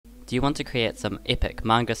Do you want to create some epic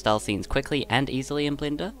manga style scenes quickly and easily in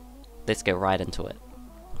Blender? Let's get right into it.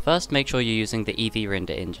 First, make sure you're using the Eevee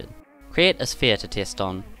render engine. Create a sphere to test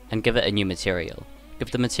on, and give it a new material. Give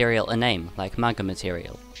the material a name, like manga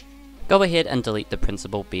material. Go ahead and delete the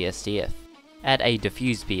principal BSDF. Add a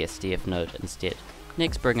diffuse BSDF node instead.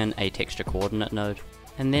 Next, bring in a texture coordinate node,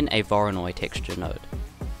 and then a Voronoi texture node.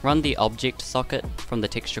 Run the object socket from the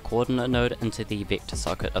texture coordinate node into the vector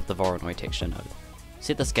socket of the Voronoi texture node.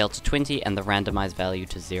 Set the scale to 20 and the randomize value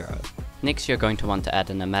to 0. Next, you're going to want to add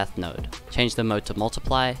in a math node. Change the mode to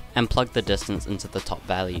multiply, and plug the distance into the top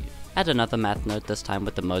value. Add another math node, this time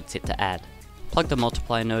with the mode set to add. Plug the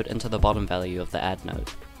multiply node into the bottom value of the add node.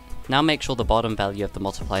 Now make sure the bottom value of the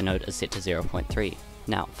multiply node is set to 0.3.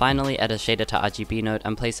 Now, finally add a shader to RGB node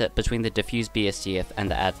and place it between the diffuse BSDF and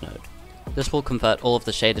the add node. This will convert all of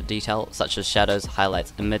the shader detail, such as shadows,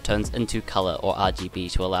 highlights, and midtones, into color or RGB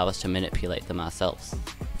to allow us to manipulate them ourselves.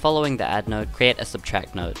 Following the add node, create a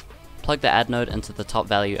subtract node. Plug the add node into the top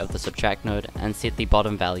value of the subtract node and set the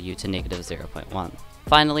bottom value to -0.1.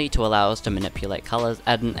 Finally, to allow us to manipulate colors,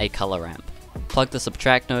 add in a color ramp. Plug the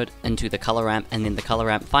subtract node into the color ramp and then the color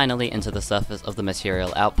ramp finally into the surface of the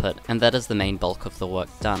material output, and that is the main bulk of the work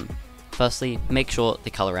done. Firstly, make sure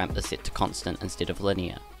the color ramp is set to constant instead of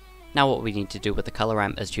linear. Now what we need to do with the color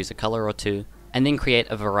ramp is choose a color or two, and then create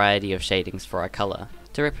a variety of shadings for our color,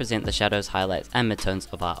 to represent the shadows, highlights, and midtones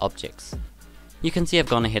of our objects. You can see I've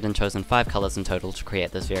gone ahead and chosen 5 colors in total to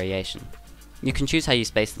create this variation. You can choose how you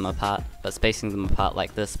space them apart, but spacing them apart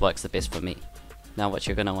like this works the best for me. Now what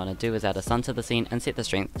you're going to want to do is add a sun to the scene and set the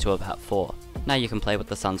strength to about 4. Now you can play with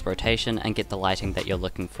the sun's rotation and get the lighting that you're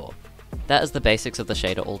looking for. That is the basics of the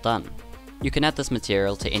shader all done. You can add this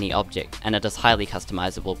material to any object, and it is highly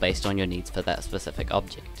customizable based on your needs for that specific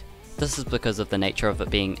object. This is because of the nature of it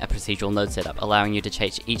being a procedural node setup, allowing you to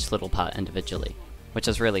change each little part individually, which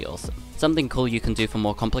is really awesome. Something cool you can do for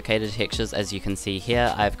more complicated textures, as you can see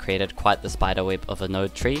here, I've created quite the spider web of a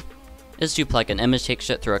node tree, is to plug an image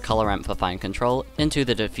texture through a color ramp for fine control into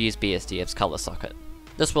the diffuse BSDF's color socket.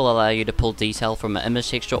 This will allow you to pull detail from an image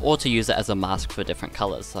texture or to use it as a mask for different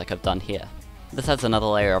colors, like I've done here. This adds another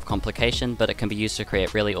layer of complication, but it can be used to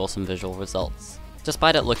create really awesome visual results.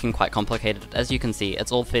 Despite it looking quite complicated, as you can see,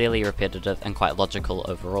 it's all fairly repetitive and quite logical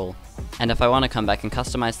overall. And if I want to come back and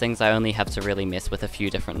customize things, I only have to really mess with a few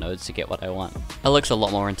different nodes to get what I want. It looks a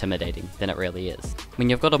lot more intimidating than it really is. When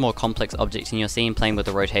you've got a more complex object in your scene, playing with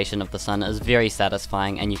the rotation of the sun is very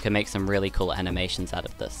satisfying, and you can make some really cool animations out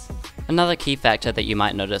of this. Another key factor that you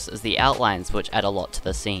might notice is the outlines, which add a lot to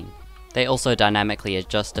the scene. They also dynamically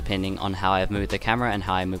adjust depending on how I've moved the camera and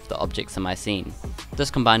how I move the objects in my scene.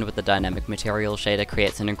 This combined with the dynamic material shader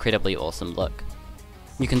creates an incredibly awesome look.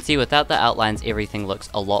 You can see without the outlines everything looks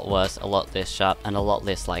a lot worse, a lot less sharp, and a lot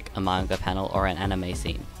less like a manga panel or an anime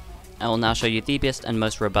scene. I will now show you the best and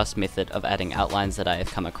most robust method of adding outlines that I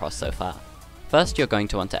have come across so far. First, you're going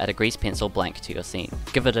to want to add a grease pencil blank to your scene.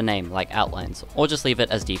 Give it a name like outlines, or just leave it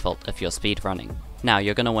as default if you're speed running. Now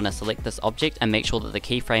you're going to want to select this object and make sure that the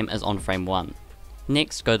keyframe is on frame 1.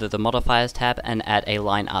 Next, go to the modifiers tab and add a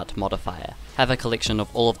line art modifier. Have a collection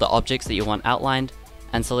of all of the objects that you want outlined,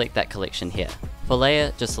 and select that collection here. For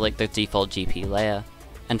layer, just select the default GP layer,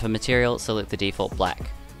 and for material, select the default black.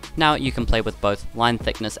 Now you can play with both line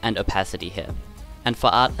thickness and opacity here. And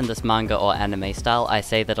for art in this manga or anime style, I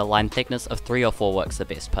say that a line thickness of 3 or 4 works the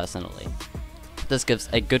best personally. This gives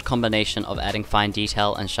a good combination of adding fine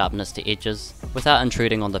detail and sharpness to edges, without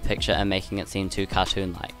intruding on the picture and making it seem too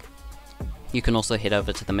cartoon-like. You can also head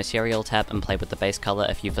over to the material tab and play with the base color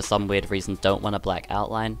if you for some weird reason don't want a black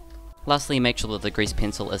outline. Lastly, make sure that the grease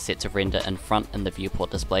pencil is set to render in front in the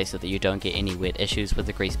viewport display so that you don't get any weird issues with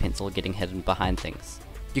the grease pencil getting hidden behind things.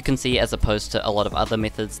 You can see, as opposed to a lot of other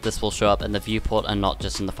methods, this will show up in the viewport and not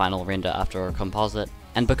just in the final render after a composite.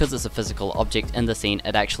 And because it's a physical object in the scene,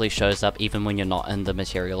 it actually shows up even when you're not in the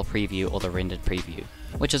material preview or the rendered preview.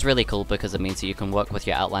 Which is really cool because it means that you can work with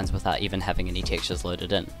your outlines without even having any textures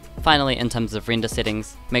loaded in. Finally, in terms of render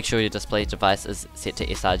settings, make sure your display device is set to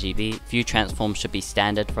sRGB. View transform should be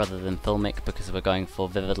standard rather than filmic because we're going for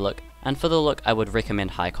vivid look. And for the look, I would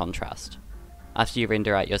recommend high contrast. After you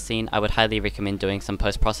render out your scene, I would highly recommend doing some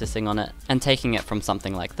post-processing on it, and taking it from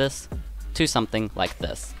something like this, to something like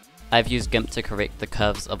this. I've used GIMP to correct the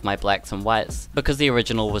curves of my blacks and whites, because the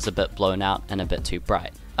original was a bit blown out and a bit too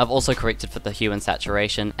bright. I've also corrected for the hue and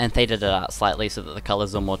saturation, and faded it out slightly so that the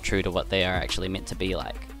colours are more true to what they are actually meant to be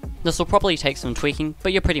like. This will probably take some tweaking,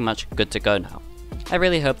 but you're pretty much good to go now. I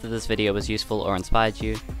really hope that this video was useful or inspired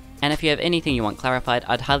you, and if you have anything you want clarified,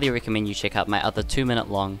 I'd highly recommend you check out my other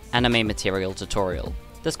 2-minute long anime material tutorial.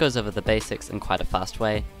 This goes over the basics in quite a fast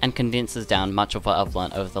way, and condenses down much of what I've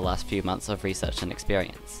learned over the last few months of research and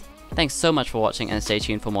experience. Thanks so much for watching, and stay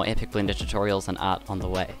tuned for more epic Blender tutorials and art on the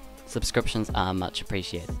way. Subscriptions are much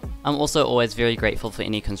appreciated. I'm also always very grateful for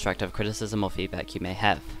any constructive criticism or feedback you may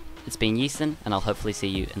have. It's been Yeeson, and I'll hopefully see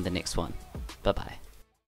you in the next one. Bye bye.